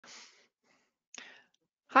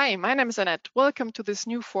Hi, my name is Annette. Welcome to this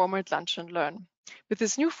new format, Lunch and Learn. With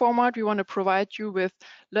this new format, we want to provide you with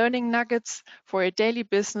learning nuggets for your daily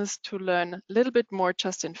business to learn a little bit more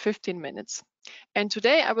just in 15 minutes. And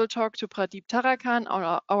today I will talk to Pradeep Tharakan,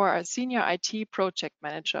 our Senior IT Project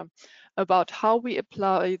Manager, about how we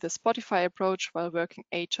apply the Spotify approach while working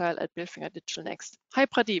Agile at Bilfinger Digital Next. Hi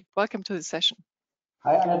Pradeep, welcome to the session.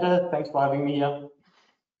 Hi Annette, thanks for having me here.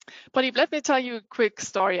 Pradeep, let me tell you a quick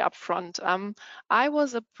story up front. I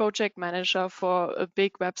was a project manager for a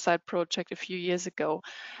big website project a few years ago.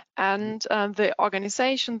 And the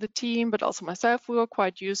organization, the team, but also myself, we were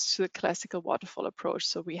quite used to the classical waterfall approach.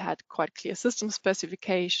 So we had quite clear system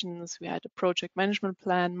specifications, we had a project management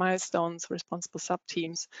plan, milestones, responsible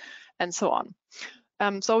sub-teams, and so on.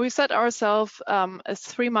 So we set ourselves a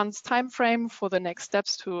 3 months time frame for the next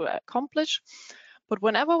steps to accomplish. But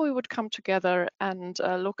whenever we would come together and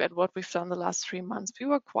look at what we've done the last 3 months, we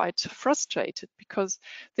were quite frustrated because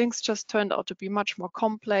things just turned out to be much more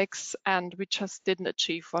complex and we just didn't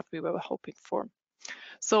achieve what we were hoping for.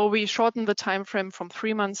 So we shortened the time frame from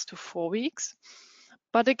 3 months to 4 weeks.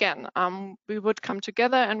 But again, we would come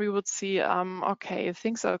together and we would see, okay,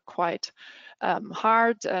 things are quite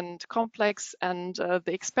hard and complex, and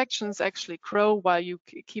the expectations actually grow while you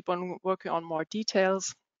keep on working on more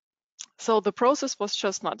details. So the process was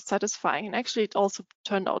just not satisfying, and actually it also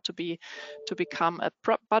turned out to become a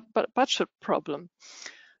budget problem.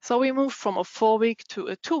 So we moved from a 4-week to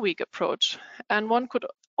a 2-week approach, and one could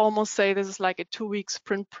almost say this is like a 2-week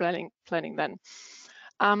sprint planning then.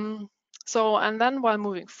 And then while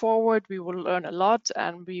moving forward, we will learn a lot,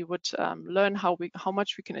 and we would learn how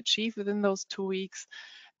much we can achieve within those 2 weeks,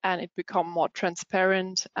 and it become more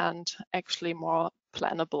transparent and actually more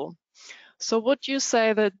plannable. So would you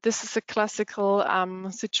say that this is a classical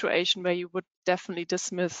situation where you would definitely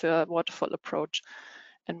dismiss a waterfall approach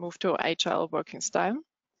and move to agile working style?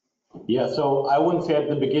 Yeah, so I wouldn't say at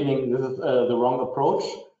the beginning this is the wrong approach.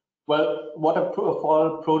 Well,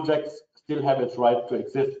 waterfall projects still have its right to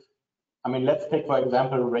exist. I mean, let's take, for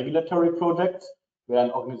example, regulatory projects where an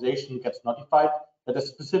organization gets notified that a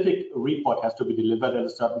specific report has to be delivered at a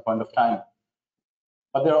certain point of time.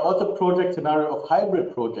 But there are also project scenario of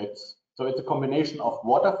hybrid projects. So it's a combination of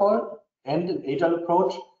waterfall and an agile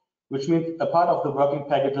approach, which means a part of the working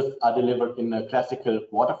packages are delivered in a classical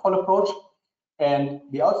waterfall approach, and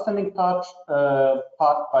the outstanding part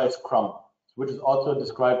by Scrum, which is also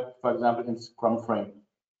described, for example, in Scrum Frame.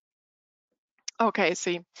 Okay,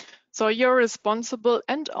 see. So you're responsible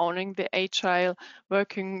and owning the agile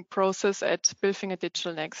working process at Bilfinger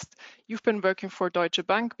Digital Next. You've been working for Deutsche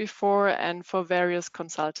Bank before and for various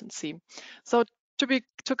consultancy. So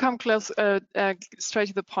to come close, straight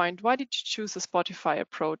to the point, why did you choose the Spotify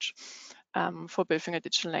approach for Bilfinger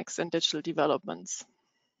Digital Next and digital developments?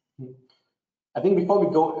 I think before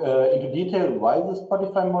we go into detail why the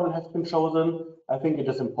Spotify model has been chosen, I think it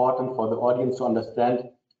is important for the audience to understand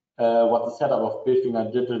what the setup of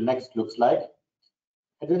Bilfinger Digital Next looks like.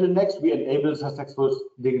 At Digital Next, we enable successful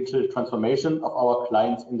digital transformation of our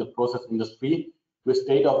clients in the process industry with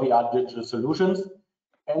state-of-the-art digital solutions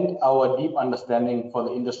and our deep understanding for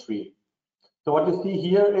the industry. So what you see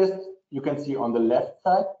here is, you can see on the left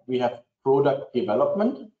side, we have product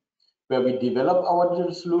development, where we develop our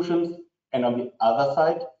digital solutions, and on the other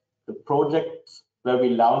side, the projects where we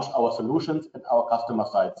launch our solutions at our customer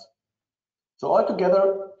sites. So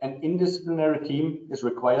altogether, an interdisciplinary team is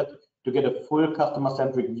required to get a full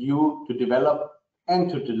customer-centric view to develop and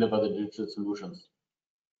to deliver the digital solutions.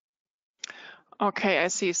 Okay, I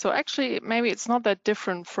see. So actually, maybe it's not that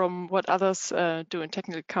different from what others do in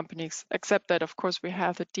technical companies, except that, of course, we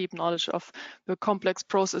have the deep knowledge of the complex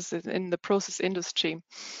processes in the process industry.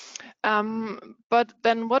 But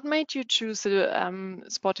then what made you choose the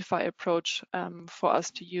Spotify approach for us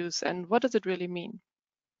to use, and what does it really mean?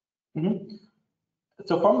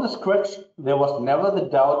 So from the scratch, there was never the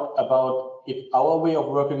doubt about if our way of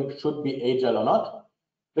working should be agile or not.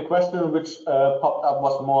 The question which popped up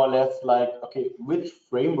was more or less like, okay, which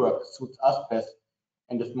framework suits us best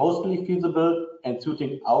and is mostly feasible and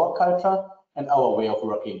suiting our culture and our way of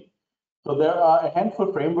working. So there are a handful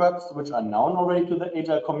of frameworks which are known already to the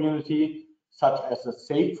Agile community, such as the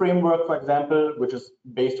SAFe framework, for example, which is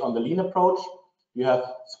based on the Lean approach. You have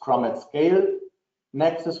Scrum at Scale,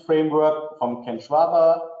 Nexus framework from Ken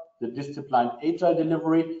Schwaber, the disciplined Agile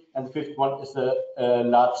delivery, and the fifth one is the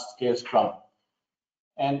large-scale Scrum.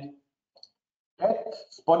 And at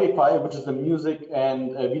Spotify, which is a music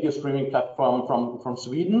and video streaming platform from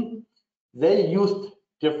Sweden, they used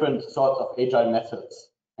different sorts of agile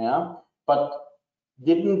methods, yeah, but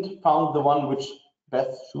didn't found the one which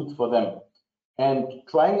best suits for them. And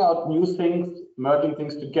trying out new things, merging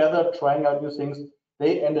things together, trying out new things,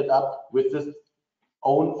 they ended up with this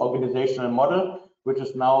own organizational model, which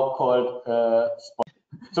is now called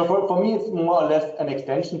So for me, it's more or less an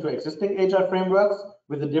extension to existing Agile frameworks,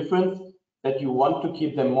 with the difference that you want to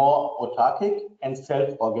keep them more autarkic and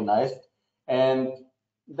self-organized. And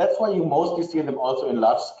that's why you mostly see them also in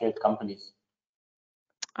large-scale companies.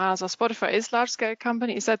 So Spotify is large-scale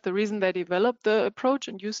company. Is that the reason they developed the approach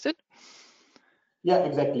and used it? Yeah,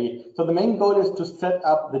 exactly. So the main goal is to set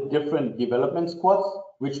up the different development squads,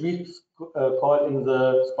 which we call in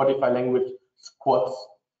the Spotify language squads.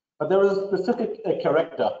 But there is a specific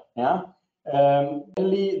character. Yeah,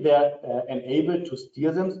 mainly they're enabled to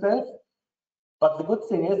steer themselves. But the good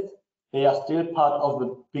thing is they are still part of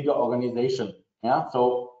the bigger organization. Yeah,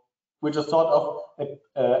 so which is sort of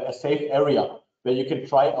a safe area where you can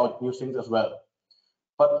try out new things as well.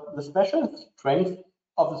 But the special strength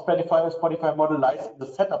of the Spotify model lies in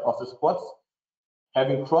the setup of the squads,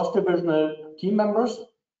 having cross-divisional team members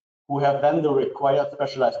who have then the required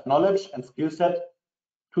specialized knowledge and skill set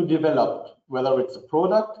to develop, whether it's a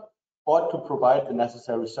product or to provide the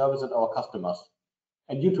necessary service at our customers.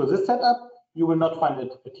 And due to this setup, you will not find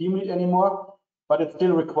a team lead anymore, but it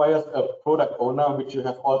still requires a product owner, which you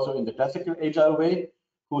have also in the classical Agile way,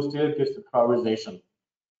 who still gives the prioritization.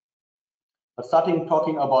 But starting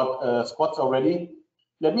talking about squads already,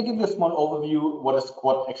 let me give you a small overview what a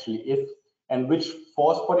squad actually is and which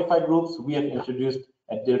 4 Spotify groups we have introduced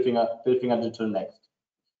at Bilfinger Digital Next.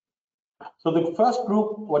 So the first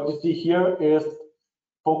group, what you see here, is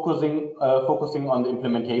focusing on the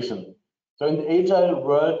implementation. So in the Agile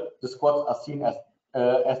world, the squads are seen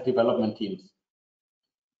as development teams.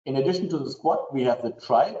 In addition to the squad, we have the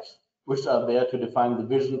tribes, which are there to define the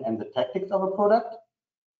vision and the tactics of a product.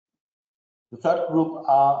 The third group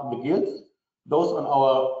are the guilds. Those are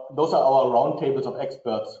our roundtables of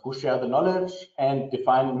experts who share the knowledge and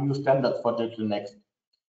define new standards for Digital Next.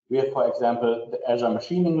 We have, for example, the Azure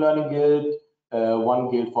Machine Learning Guild,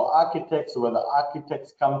 one guild for architects, where the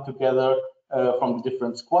architects come together from the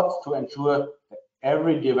different squads to ensure that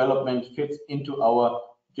every development fits into our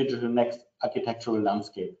Digital Next architectural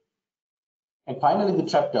landscape. And finally, the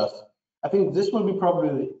chapters. I think this will be probably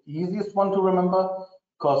the easiest one to remember,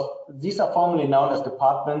 because these are formally known as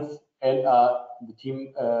departments and are the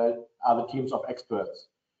teams of experts.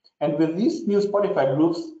 And with these new Spotify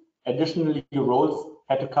groups, additionally roles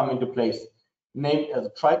had to come into place, named as a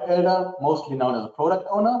tribe elder, mostly known as a product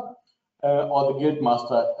owner, or the guild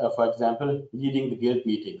master, for example, leading the guild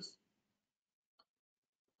meetings.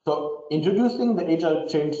 So introducing the Agile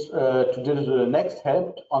change to Digital Next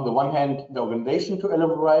helped, on the one hand, the organization to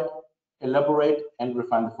elaborate and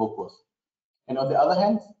refine the focus. And on the other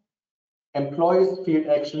hand, employees feel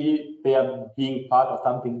actually they are being part of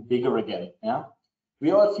something bigger again. Yeah,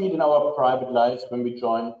 we all see it in our private lives when we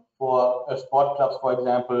join for sport clubs, for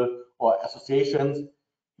example, or associations.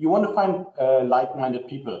 You want to find like-minded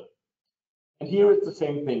people. And here it's the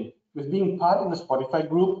same thing. With being part in the Spotify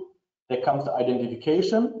group, there comes the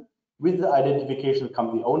identification. With the identification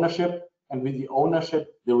comes the ownership, and with the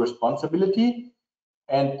ownership, the responsibility.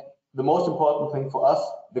 And the most important thing for us,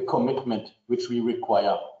 the commitment which we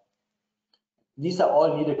require. These are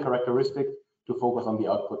all needed characteristics to focus on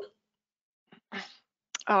the output.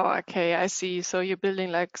 Oh, okay, I see. So you're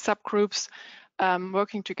building like subgroups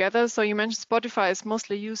working together. So you mentioned Spotify is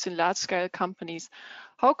mostly used in large-scale companies.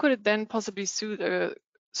 How could it then possibly suit a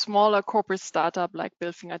smaller corporate startup like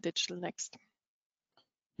Bilfinger Digital Next?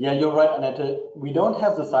 Yeah, you're right, Annette. We don't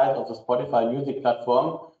have the size of the Spotify music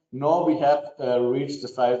platform, nor we have reached the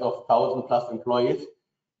size of 1,000+ employees.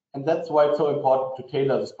 And that's why it's so important to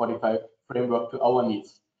tailor the Spotify framework to our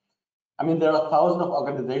needs. I mean, there are thousands of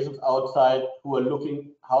organizations outside who are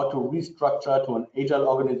looking how to restructure to an Agile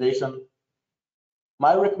organization.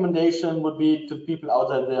 My recommendation would be to people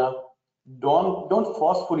outside there, don't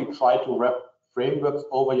forcefully try to wrap frameworks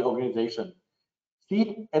over your organization. See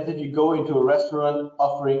it as if you go into a restaurant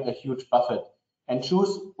offering a huge buffet and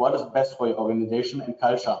choose what is best for your organization and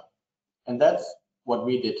culture. And that's what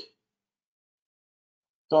we did.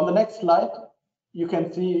 So on the next slide, you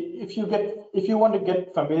can see if you want to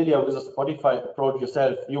get familiar with the Spotify approach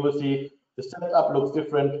yourself, you will see the setup looks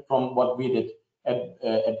different from what we did at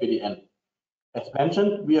BDN. As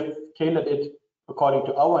mentioned, we have tailored it according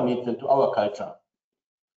to our needs and to our culture.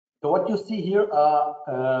 So what you see here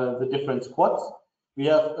are the different squads. We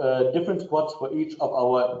have different squads for each of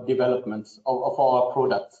our developments of our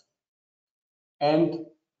products. And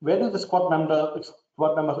where do the squad members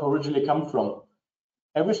originally come from?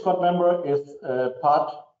 Every squad member is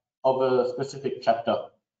part of a specific chapter.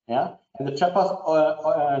 Yeah, and the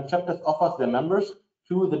chapters offers their members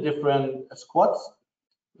to the different squads,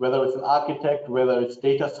 whether it's an architect, whether it's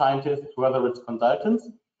data scientists, whether it's consultants.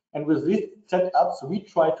 And with these setups, we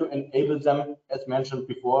try to enable them, as mentioned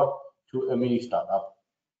before, to a mini startup.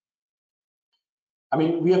 I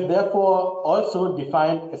mean, we have therefore also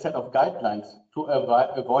defined a set of guidelines to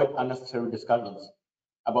avoid unnecessary discussions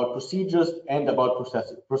about procedures and about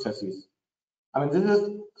processes. I mean, this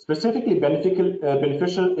is specifically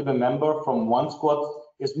beneficial if a member from one squad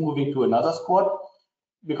is moving to another squad,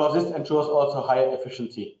 because this ensures also higher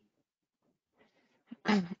efficiency.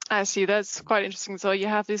 I see, that's quite interesting. So you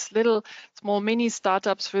have these little small mini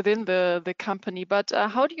startups within the company, but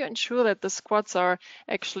how do you ensure that the squads are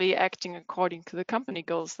actually acting according to the company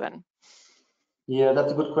goals then? Yeah,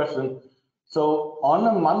 that's a good question. So on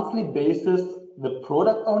a monthly basis, the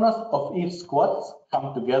product owners of each squads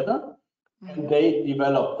come together and they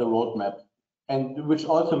develop the roadmap, and which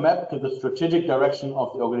also map to the strategic direction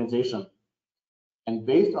of the organization. And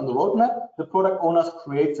based on the roadmap, the product owners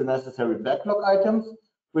create the necessary backlog items,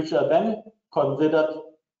 which are then considered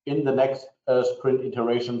in the next sprint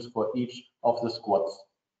iterations for each of the squads.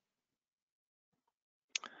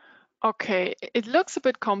 Okay, it looks a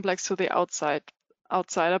bit complex to the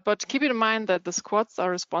outsider, but keep in mind that the squads are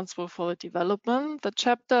responsible for the development. The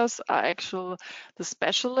chapters are the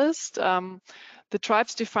specialist. The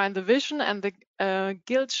tribes define the vision, and the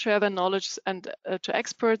guilds share their knowledge and to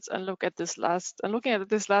experts. And looking at this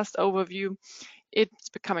last overview, it's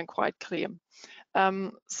becoming quite clear.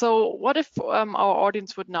 So what if our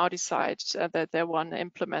audience would now decide that they want to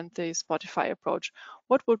implement the Spotify approach?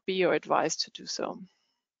 What would be your advice to do so?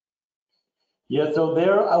 Yeah, so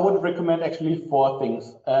there I would recommend actually 4 things.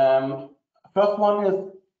 First one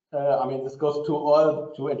is, I mean, this goes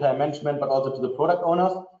to entire management, but also to the product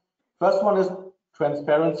owners. First one is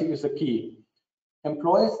transparency is the key.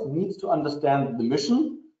 Employees need to understand the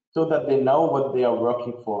mission so that they know what they are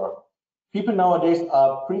working for. People nowadays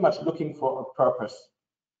are pretty much looking for a purpose.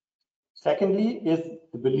 Secondly is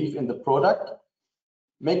the belief in the product.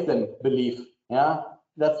 Make them believe. Yeah,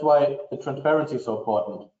 that's why the transparency is so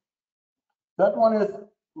important. Third one is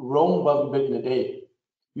Rome wasn't built in a day.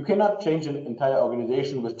 You cannot change an entire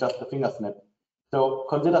organization with just a finger snap. So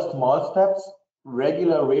consider small steps,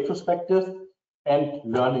 regular retrospectives, and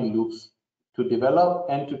learning loops to develop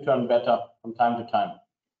and to turn better from time to time.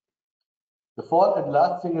 The fourth and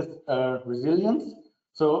last thing is resilience.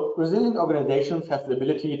 So resilient organizations have the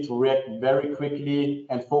ability to react very quickly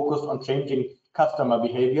and focus on changing customer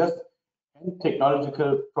behaviors and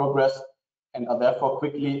technological progress, and are therefore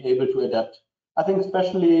quickly able to adapt. I think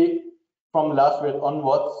especially from last year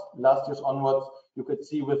onwards, you could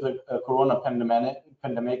see with the Corona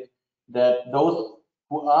pandemic that those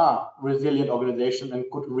who are resilient organizations and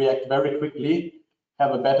could react very quickly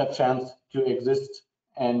have a better chance to exist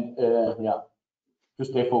and to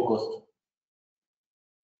stay focused.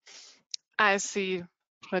 I see,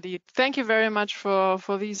 Pradeep. Thank you very much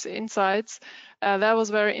for these insights. That was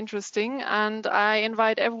very interesting. And I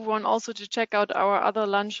invite everyone also to check out our other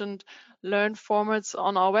Lunch and Learn formats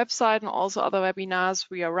on our website and also other webinars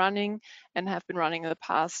we are running and have been running in the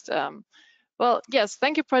past. Well, yes,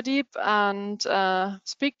 thank you, Pradeep, and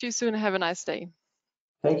speak to you soon. Have a nice day.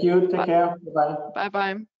 Thank you. Take care. Bye-bye.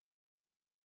 Bye-bye.